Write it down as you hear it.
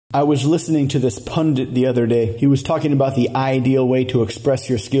I was listening to this pundit the other day. He was talking about the ideal way to express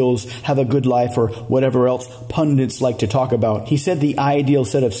your skills, have a good life, or whatever else pundits like to talk about. He said the ideal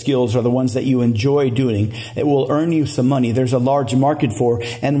set of skills are the ones that you enjoy doing. It will earn you some money, there's a large market for,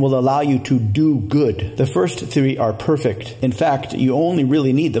 and will allow you to do good. The first three are perfect. In fact, you only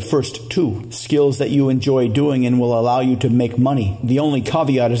really need the first two. Skills that you enjoy doing and will allow you to make money. The only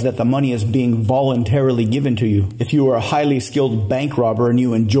caveat is that the money is being voluntarily given to you. If you were a highly skilled bank robber and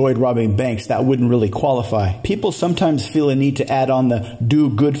you enjoyed robbing banks, that wouldn't really qualify. People sometimes feel a need to add on the do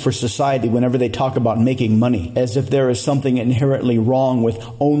good for society whenever they talk about making money, as if there is something inherently wrong with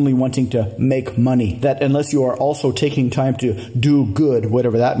only wanting to make money. That unless you are also taking time to do good,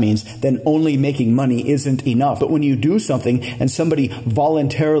 whatever that means, then only making money isn't enough. But when you do something and somebody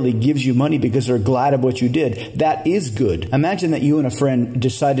voluntarily gives you money because they're glad of what you did, that is good. Imagine that you and a friend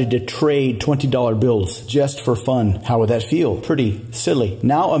decided to trade $20 bills just for fun. How would that feel? Pretty silly.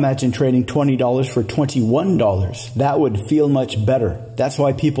 Now imagine trading $20 for $21. That would feel much better. That's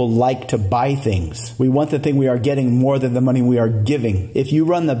why people like to buy things. We want the thing we are getting more than the money we are giving. If you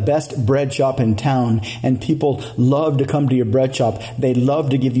run the best bread shop in town and people love to come to your bread shop, they love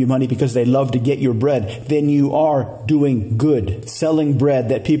to give you money because they love to get your bread, then you are doing good. Selling bread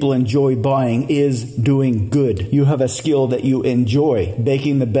that people enjoy buying is doing good. You have a skill that you enjoy,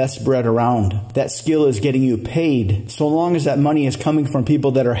 baking the best bread around. That skill is getting you paid. So long as that money is coming from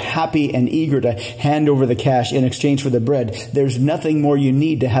people that are happy and eager to hand over the cash in exchange for the bread, there's nothing more you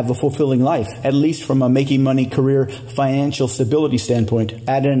need to have a fulfilling life, at least from a making money career financial stability standpoint.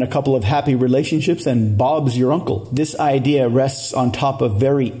 Add in a couple of happy relationships and Bob's your uncle. This idea rests on top of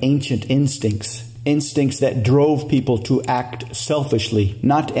very ancient instincts. Instincts that drove people to act selfishly,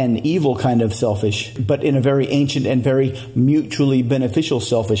 not an evil kind of selfish, but in a very ancient and very mutually beneficial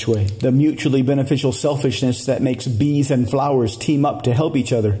selfish way. The mutually beneficial selfishness that makes bees and flowers team up to help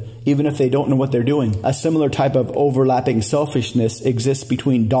each other, even if they don't know what they're doing. A similar type of overlapping selfishness exists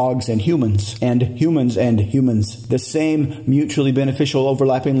between dogs and humans, and humans and humans. The same mutually beneficial,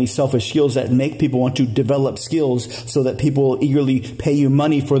 overlappingly selfish skills that make people want to develop skills so that people will eagerly pay you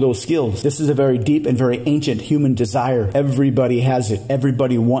money for those skills. This is a very deep and very ancient human desire. Everybody has it.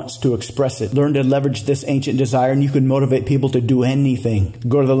 Everybody wants to express it. Learn to leverage this ancient desire and you can motivate people to do anything.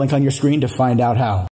 Go to the link on your screen to find out how.